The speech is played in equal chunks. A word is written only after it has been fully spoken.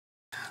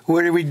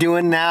What are we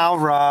doing now,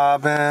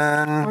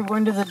 Robin? We're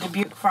going to the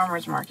Dubuque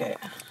Farmers Market.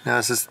 Now,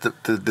 is this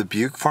the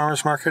Dubuque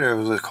Farmers Market, or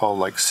was it called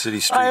like City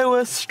Street?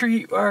 Iowa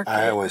Street Market.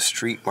 Iowa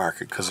Street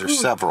Market, because there's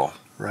several,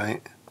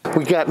 right?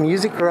 We got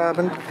music,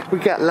 Robin. We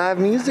got live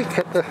music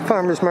at the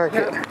Farmers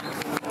Market. Yep.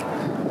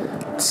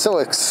 It's so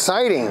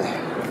exciting.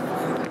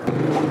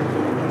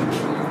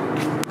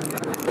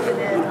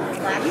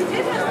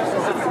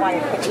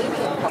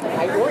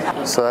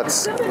 So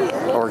that's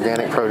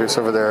organic produce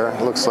over there.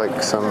 Looks like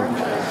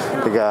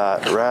they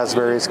got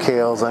raspberries,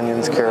 kales,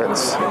 onions,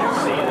 carrots.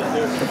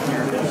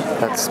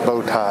 That's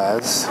bow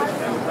ties.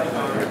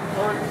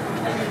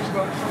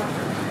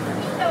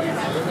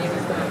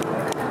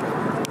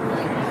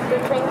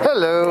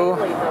 Hello.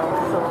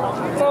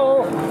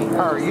 Hello.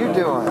 How are you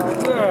doing?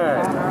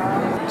 Good.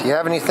 Do you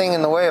have anything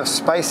in the way of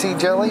spicy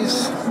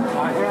jellies?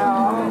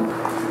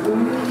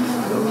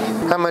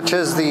 How much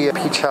is the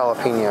peach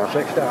jalapeno?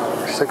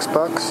 $6.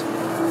 $6?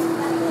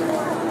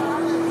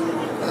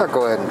 I'll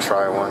go ahead and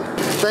try one.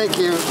 Thank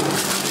you. You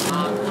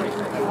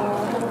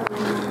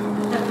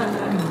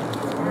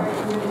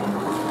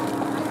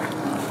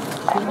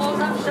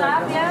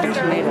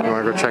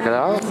want to go check it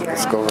out?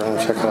 Let's go over and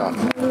check it out.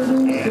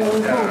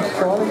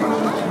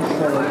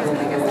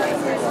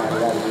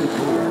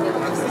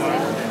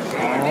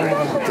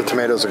 The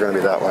tomatoes are going to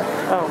be that way.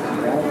 Oh.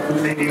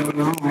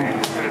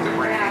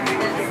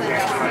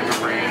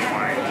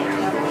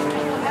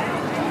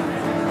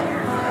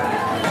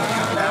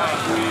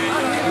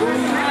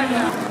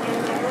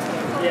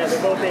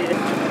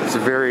 It's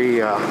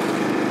very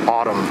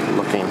autumn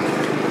looking,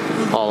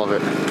 all of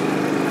it.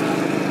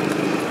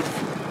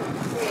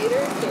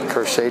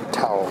 Crocheted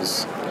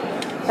towels.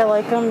 I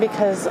like them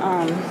because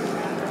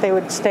they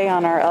would stay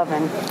on our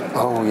oven.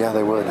 Oh yeah,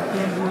 they would.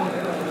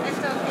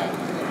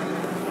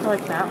 I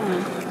like that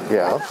one.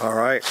 Yeah. All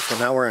right, so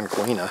now we're in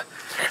Galena,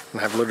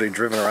 and I've literally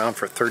driven around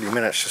for 30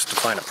 minutes just to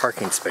find a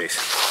parking space.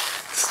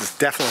 This is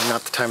definitely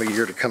not the time of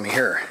year to come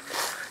here.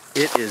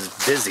 It is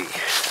busy,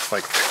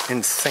 like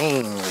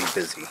insanely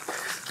busy.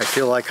 I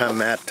feel like I'm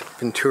at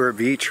Ventura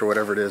Beach or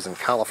whatever it is in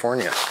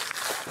California.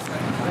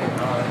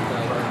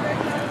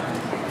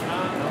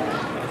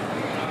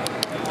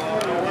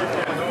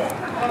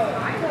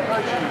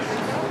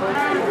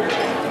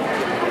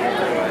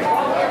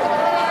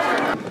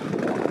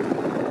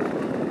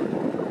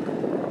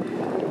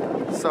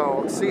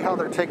 So see how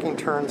they're taking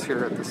turns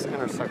here at this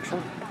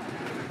intersection?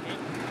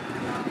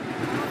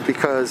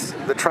 Because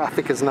the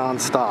traffic is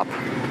non-stop.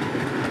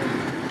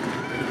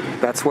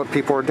 That's what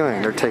people are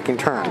doing. They're taking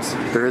turns.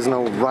 There is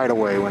no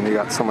right-of-way when you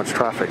got so much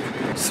traffic.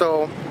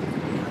 So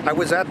I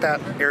was at that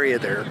area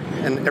there,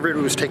 and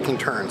everybody was taking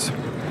turns,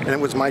 and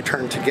it was my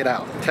turn to get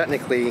out.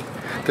 Technically,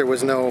 there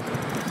was no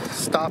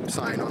stop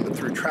sign on the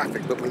through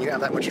traffic, but when you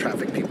have that much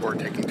traffic, people are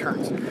taking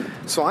turns.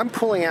 So I'm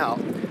pulling out,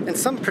 and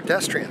some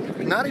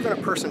pedestrian, not even a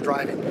person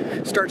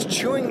driving, starts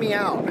chewing me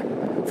out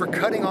for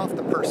cutting off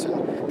the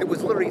person that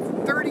was literally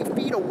 30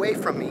 feet away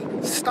from me,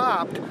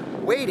 stopped,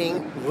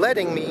 waiting,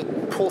 letting me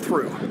pull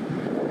through.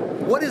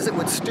 What is it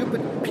with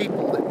stupid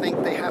people that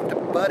think they have to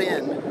butt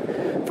in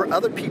for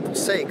other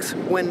people's sakes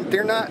when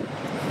they're not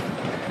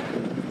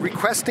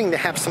requesting to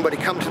have somebody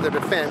come to their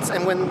defense,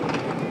 and when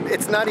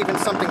it's not even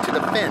something to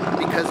defend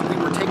because we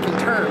were taking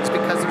turns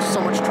because there's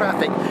so much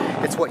traffic,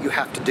 it's what you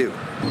have to do.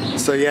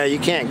 So yeah, you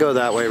can't go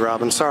that way,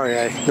 Robin. Sorry,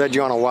 I led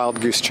you on a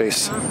wild goose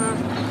chase.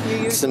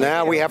 So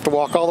now we have to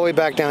walk all the way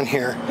back down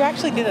here. You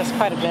actually do this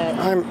quite a bit.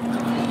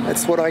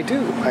 That's what I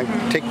do. I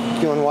take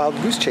you on wild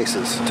goose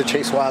chases to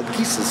chase wild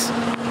geeses.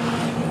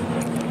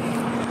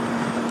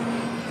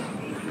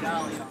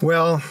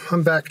 Well,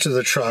 I'm back to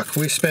the truck.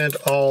 We spent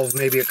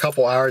maybe a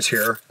couple hours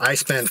here. I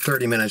spent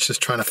 30 minutes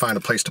just trying to find a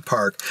place to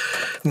park.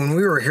 When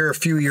we were here a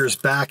few years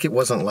back, it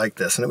wasn't like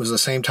this, and it was the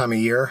same time of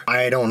year.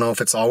 I don't know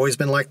if it's always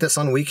been like this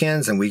on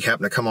weekends, and we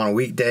happen to come on a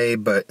weekday,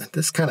 but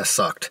this kind of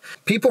sucked.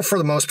 People, for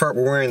the most part,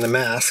 were wearing the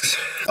masks.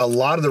 A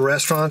lot of the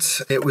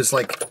restaurants, it was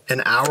like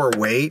an hour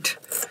wait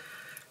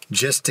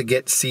just to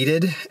get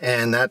seated,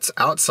 and that's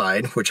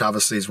outside, which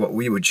obviously is what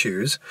we would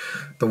choose.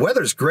 The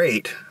weather's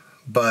great,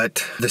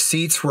 but the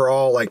seats were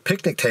all like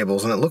picnic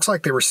tables, and it looks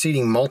like they were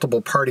seating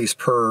multiple parties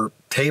per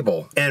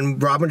table.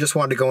 And Robin just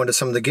wanted to go into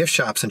some of the gift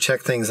shops and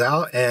check things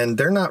out, and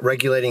they're not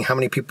regulating how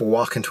many people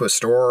walk into a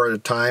store at a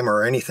time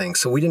or anything.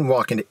 So we didn't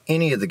walk into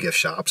any of the gift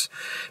shops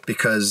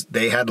because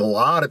they had a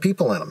lot of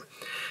people in them.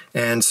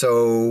 And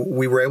so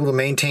we were able to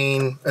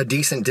maintain a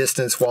decent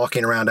distance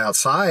walking around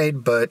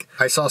outside, but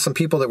I saw some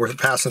people that were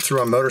passing through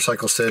on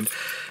motorcycles said,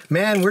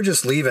 man, we're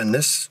just leaving.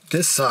 This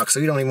sucks.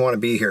 We don't even want to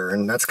be here.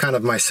 And that's kind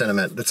of my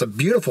sentiment. It's a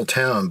beautiful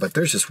town, but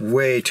there's just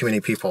way too many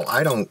people.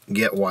 I don't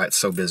get why it's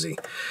so busy.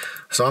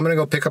 So I'm going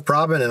to go pick up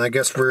Robin, and I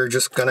guess we're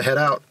just going to head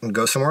out and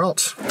go somewhere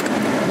else.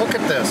 Look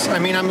at this. I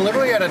mean, I'm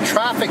literally at a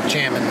traffic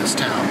jam in this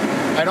town.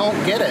 I don't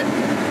get it.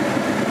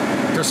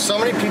 There's so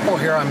many people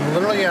here. I'm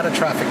literally at a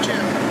traffic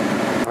jam.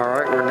 All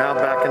right, we're now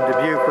back in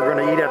Dubuque. We're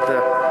going to eat at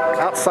the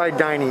outside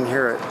dining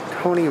here at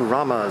Tony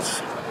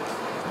Roma's.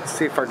 Let's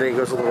see if our day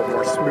goes a little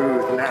more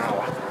smooth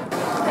now.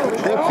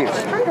 Thank you.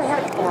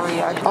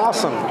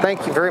 Awesome.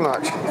 Thank you very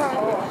much.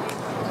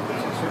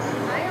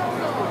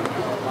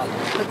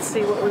 Let's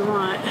see what we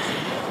want.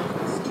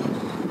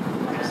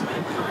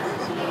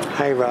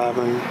 Hi,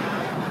 Robin.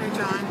 Hi,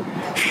 John.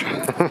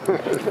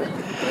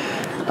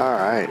 All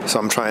right, so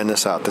I'm trying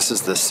this out. This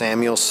is the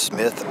Samuel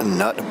Smith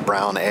Nut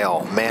Brown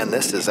Ale. Man,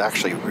 this is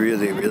actually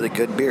really, really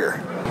good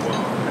beer.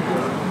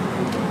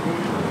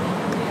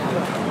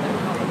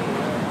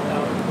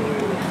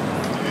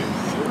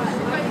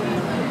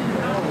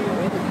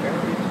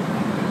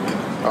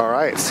 All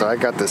right, so I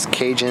got this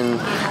Cajun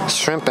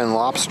shrimp and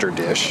lobster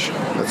dish.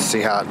 Let's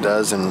see how it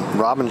does. And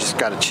Robin just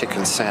got a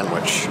chicken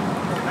sandwich.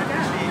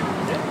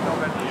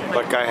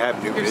 Like I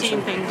have new You're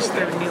vision. seeing things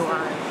through new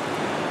eyes.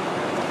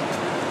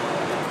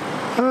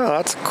 Oh,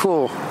 that's a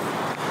cool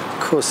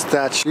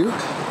statue.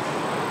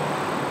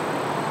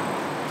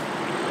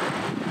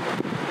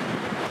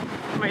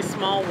 My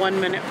small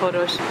 1-minute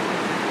photos.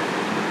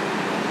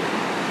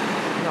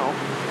 No.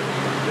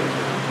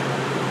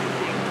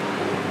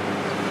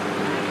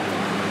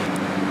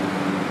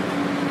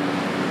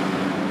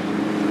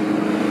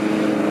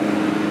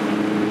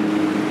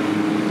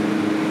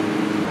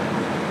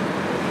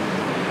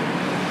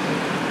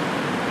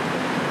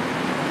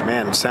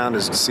 Man, sound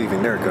is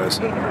deceiving. There it goes.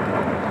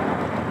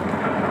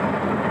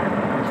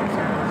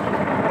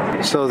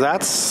 So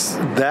that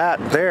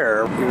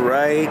there,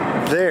 right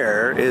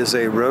there, is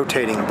a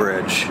rotating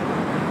bridge.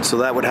 So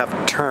that would have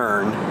to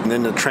turn, and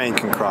then the train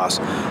can cross.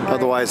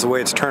 Otherwise, the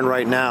way it's turned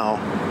right now,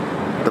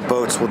 the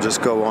boats will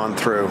just go on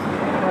through.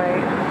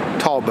 Right.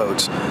 Tall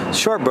boats.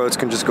 Short boats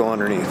can just go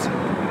underneath.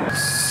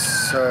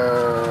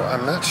 So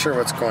I'm not sure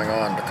what's going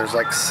on, but there's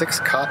like 6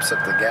 cops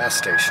at the gas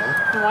station.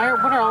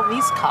 What are all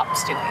these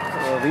cops doing?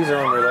 Well, these are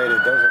unrelated.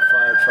 Those are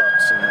fire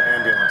trucks and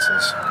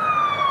ambulances.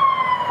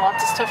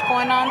 Lots of stuff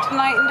going on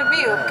tonight in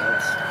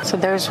Dubuque. So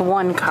there's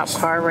one cop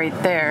car right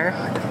there.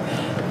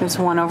 There's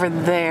one over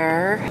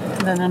there.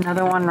 And then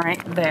another one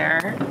right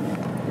there.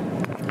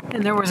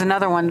 And there was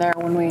another one there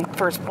when we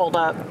first pulled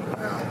up.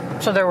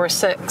 So there were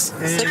 6.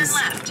 Turn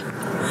left.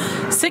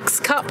 6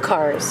 cop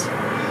cars.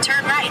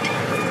 Turn right.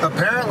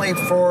 Apparently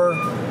for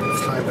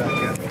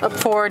Up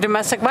for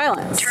domestic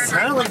violence. Turn right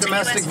apparently onto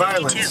domestic US 42.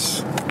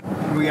 violence.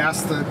 We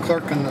asked the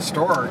clerk in the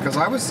store because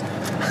I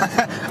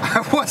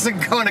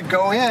wasn't going to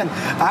go in.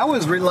 I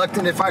was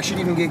reluctant if I should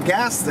even get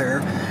gas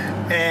there,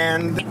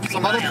 and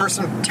some other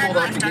person Turn pulled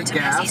up to left get onto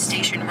Massey gas,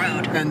 Station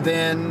Road. and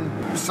then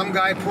some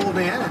guy pulled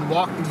in and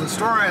walked into the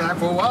store, and I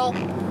thought, well,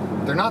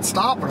 they're not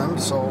stopping him,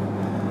 so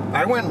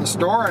I went in the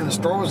store, and the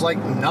store was like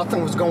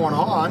nothing was going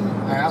on.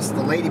 I asked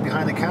the lady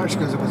behind the counter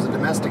because it was a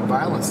domestic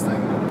violence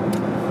thing.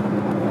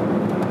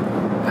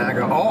 And I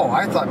go, oh,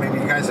 I thought maybe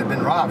you guys had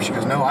been robbed. She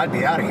goes, no, I'd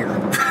be out of here.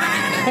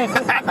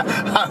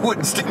 I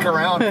wouldn't stick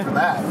around for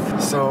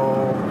that.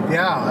 So,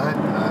 yeah,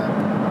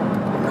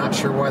 I'm not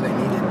sure why they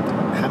needed,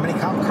 how many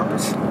cop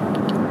cars?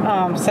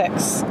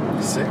 6.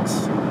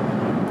 6?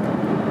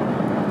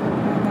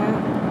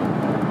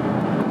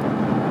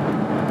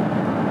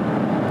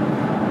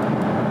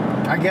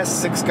 I guess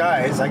 6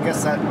 guys. I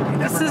guess that, you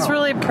never This is know.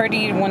 really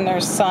pretty when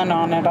there's sun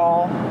on it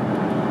all.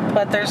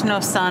 But there's no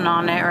sun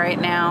on it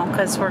right now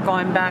because we're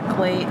going back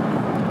late.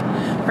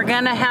 We're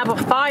gonna have a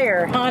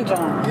fire, huh,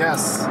 John?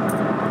 Yes.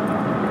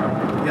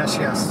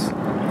 Yes.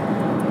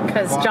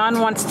 Because John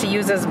wants to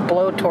use his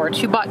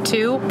blowtorch. You bought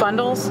 2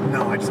 bundles?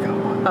 No, I just got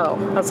one. Oh,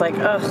 I was like,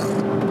 ugh.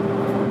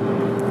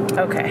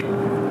 Okay,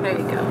 there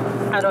you go.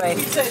 How do I?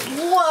 He said,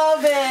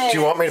 love it. Do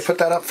you want me to put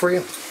that up for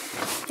you?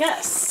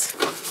 Yes.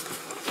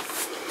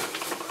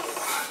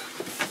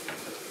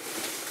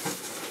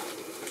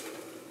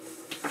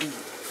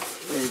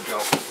 There you go.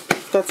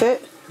 That's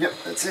it? Yep,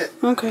 that's it.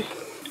 Okay.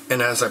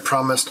 And as I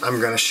promised, I'm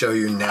going to show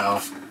you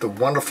now the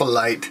wonderful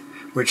light,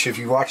 which if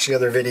you watch the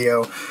other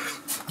video,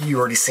 you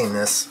already seen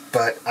this,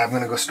 but I'm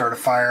going to go start a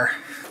fire.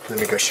 Let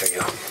me go show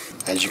you.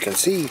 As you can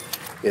see,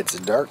 it's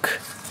dark.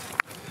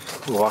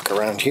 Walk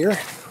around here.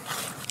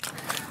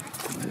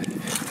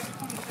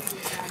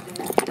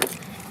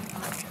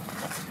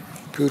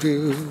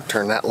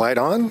 Turn that light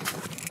on,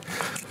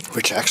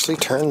 which actually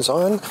turns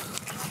on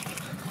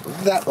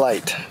that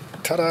light.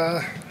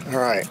 Ta-da! All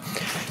right,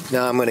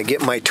 now I'm going to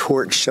get my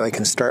torch so I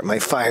can start my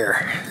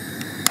fire.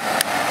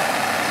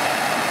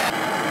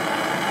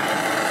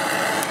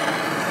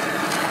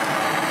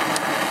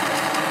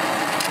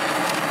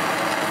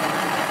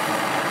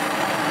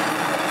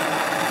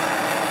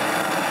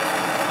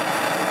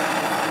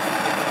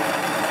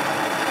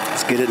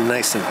 Let's get it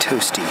nice and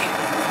toasty.